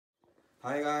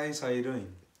Hi guys, how you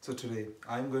doing? So today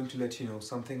I'm going to let you know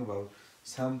something about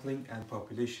sampling and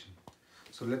population.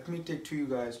 So let me take to you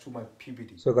guys to my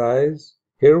PPT. So guys,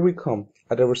 here we come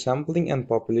at our sampling and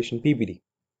population PPT.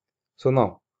 So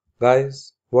now,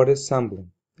 guys, what is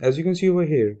sampling? As you can see over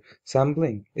here,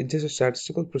 sampling is just a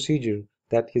statistical procedure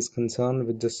that is concerned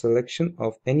with the selection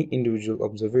of any individual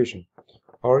observation.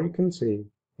 Or you can say,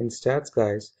 in stats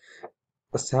guys,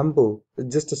 a sample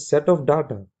is just a set of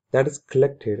data that is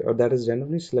collected or that is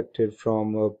randomly selected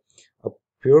from a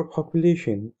pure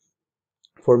population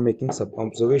for making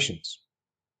sub-observations.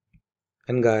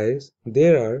 And guys,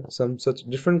 there are some such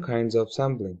different kinds of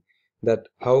sampling that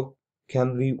how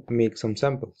can we make some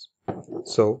samples.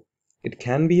 So it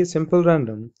can be a simple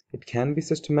random, it can be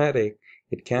systematic,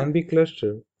 it can be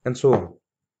cluster, and so on.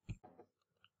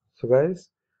 So guys,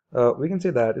 we can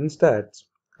say that in stats,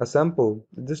 a sample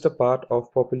is just a part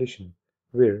of population,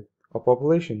 where a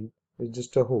population is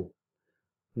just a whole.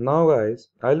 Now guys,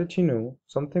 I'll let you know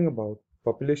something about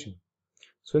population.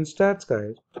 So in stats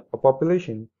guys, a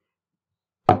population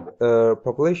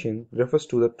refers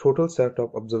to the total set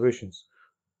of observations.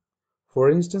 For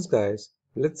instance, guys,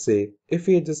 let's say if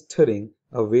we are just studying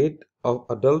a weight of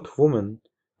adult woman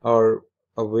or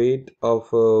a weight of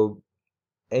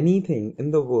anything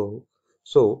in the world,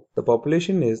 so the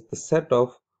population is the set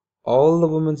of all the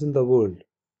women in the world.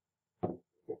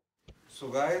 So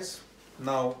guys,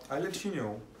 now I'll let you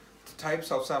know the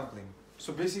types of sampling.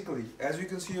 So basically, as you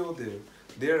can see over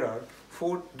there are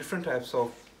four different types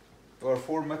of or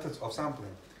four methods of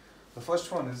sampling. The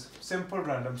first one is simple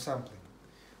random sampling.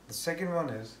 The second one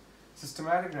is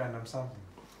systematic random sampling.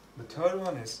 The third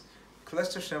one is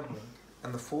cluster sampling.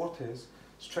 And the fourth is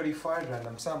stratified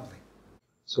random sampling.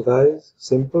 So guys,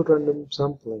 simple random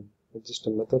sampling is just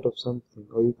a method of sampling,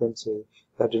 or you can say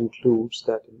that includes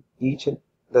that each and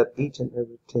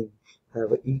everything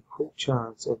have an equal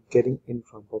chance of getting in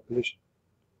from population.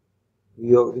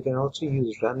 We can also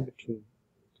use rand between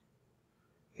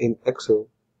in Excel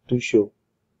to show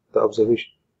the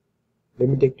observation. Let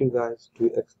me take you guys to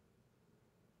Excel.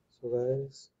 So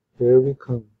guys, here we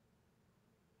come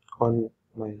on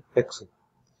my Excel.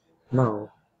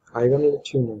 Now I'm gonna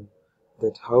let you know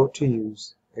that how to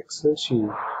use Excel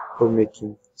sheet for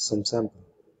making some sampling.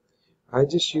 I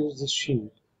just use this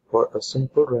sheet for a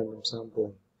simple random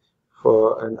sampling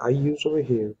and I used over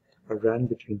here a rand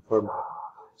between format.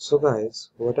 So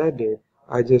guys, what I did,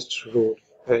 I just wrote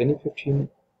any 15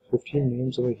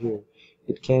 names over here.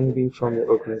 It can be from your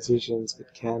organizations,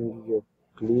 it can be your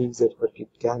colleagues, or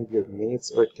it can be your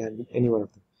mates, or it can be any one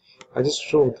of them. I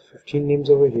just wrote the 15 names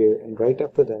over here, and right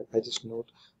after that, I just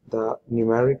note the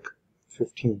numeric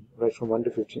 15, right from 1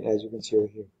 to 15, as you can see over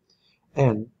here.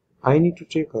 And I need to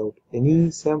take out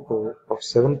any sample of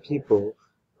 7 people,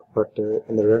 but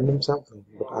in the random sampling,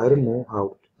 but I don't know how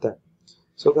to do that.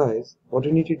 So guys, what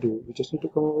you need to do, you just need to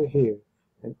come over here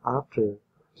and after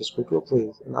just go to a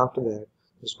place and after that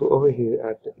just go over here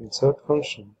at the insert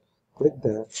function, click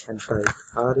that and type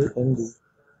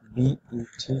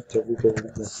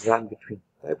RANDBETWW rand between.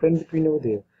 Type rand between over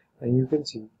there and you can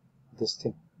see this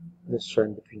thing, this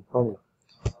rand between formula.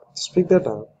 Just pick that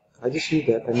up. I just use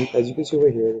that and as you can see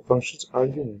over here the function's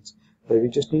arguments where we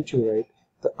just need to write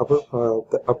the upper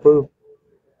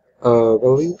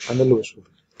value and the lowest value.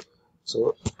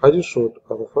 So I just wrote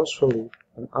the first value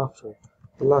and after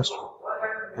the last one.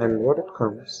 And what it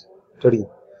comes 13.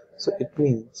 So it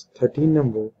means 13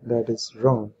 number that is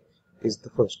wrong is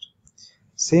the first.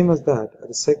 Same as that at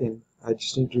the second I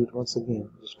just need to do it once again.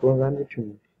 Just go around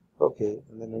between. Okay,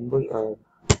 and the numbers are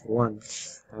 1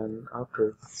 and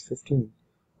after it's 15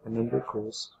 the number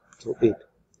goes to 8.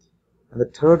 And the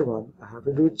third one I have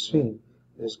to do it same.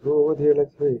 Just go over here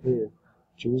like here.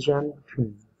 Choose random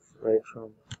between right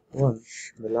from 1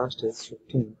 and the last is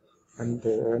 15 and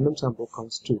the random sample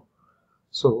comes 2.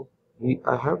 So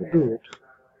I have to do it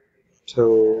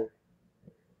till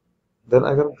then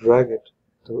I gotta drag it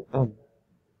to n.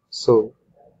 So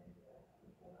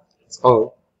it's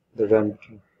all the random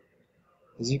between.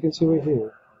 As you can see over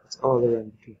here, it's all the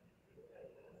random between.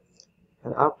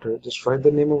 And after just write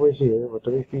the name over here,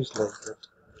 whatever it feels like that.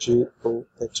 John,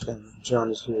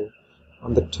 John is here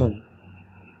on the 10.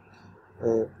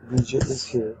 BJ is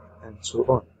here and so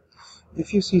on.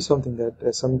 If you see something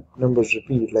that some numbers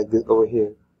repeat like this over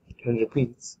here, 10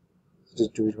 repeats,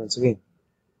 just do it once again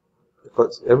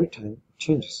because every time it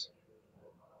changes.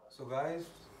 So guys,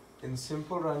 in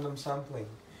simple random sampling,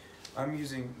 I'm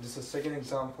using just a second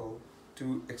example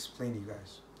to explain you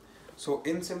guys. So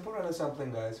in simple random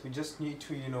sampling guys, we just need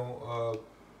to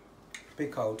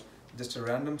pick out just a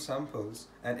random samples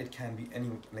and it can be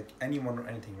anyone or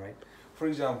anything, right? for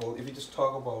example, if you just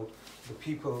talk about the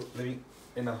people living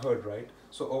in a herd, right?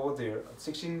 So over there,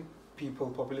 16 people,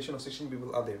 population of 16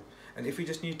 people are there. And if we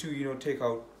just need to, take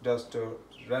out just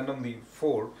randomly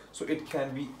 4, so it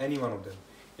can be any one of them.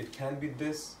 It can be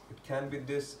this, it can be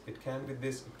this, it can be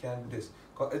this, it can be this.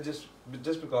 It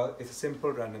just because it's a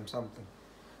simple random sampling.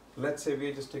 Let's say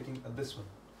we are just taking this one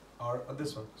or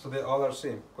this one, so they all are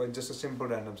same. Quite just a simple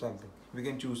random sampling. We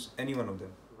can choose any one of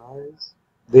them. Guys,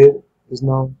 there is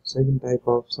now second type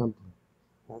of sampling.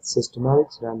 That's systematic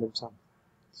random sampling.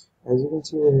 As you can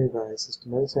see over here, guys,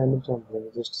 systematic random sampling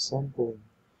is just a sampling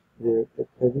where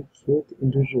every kth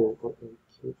individual or every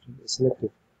kth is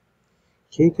selected.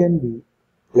 K can be,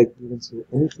 like you can see,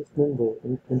 any fifth number,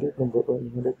 any 20th number, or any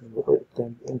 100th number, or it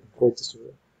can be anything. So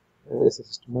it's a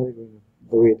systematic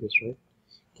the way it is, right?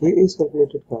 K is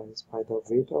calculated, guys, by the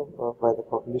weight of by the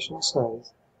population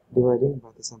size dividing by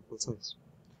the sample size.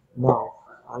 Now,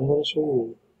 I'm going to show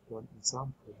you one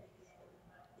example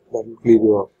that will clear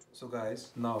you out. So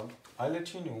guys, now I'll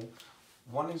let you know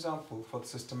one example for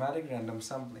systematic random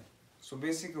sampling. So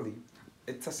basically,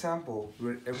 it's a sample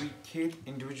where every kth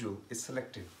individual is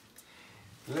selected.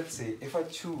 Let's say if I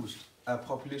choose a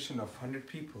population of 100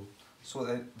 people, so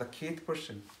that the kth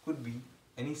person could be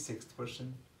any 6th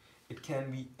person, it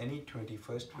can be any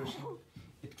 21st person,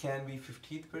 it can be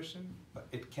 50th person, but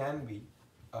it can be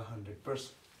 100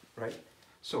 person, right?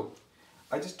 So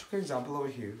I just took an example over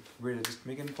here where I just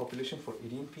make a population for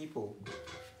 18 people.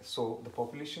 So the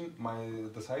population,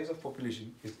 the size of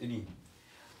population is 18.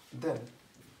 Then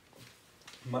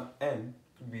my n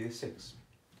could be the 6.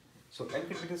 So n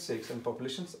could be the 6 and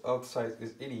population of size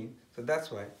is 18. So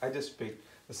that's why I just picked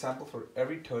the sample for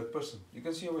every third person. You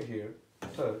can see over here,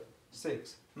 third,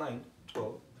 6, 9,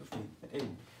 12, 15, and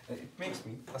 18. And it makes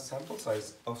me a sample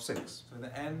size of 6. So in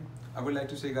the end, I would like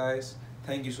to say, guys,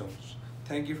 thank you so much.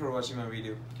 Thank you for watching my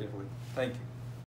video carefully. Thank you.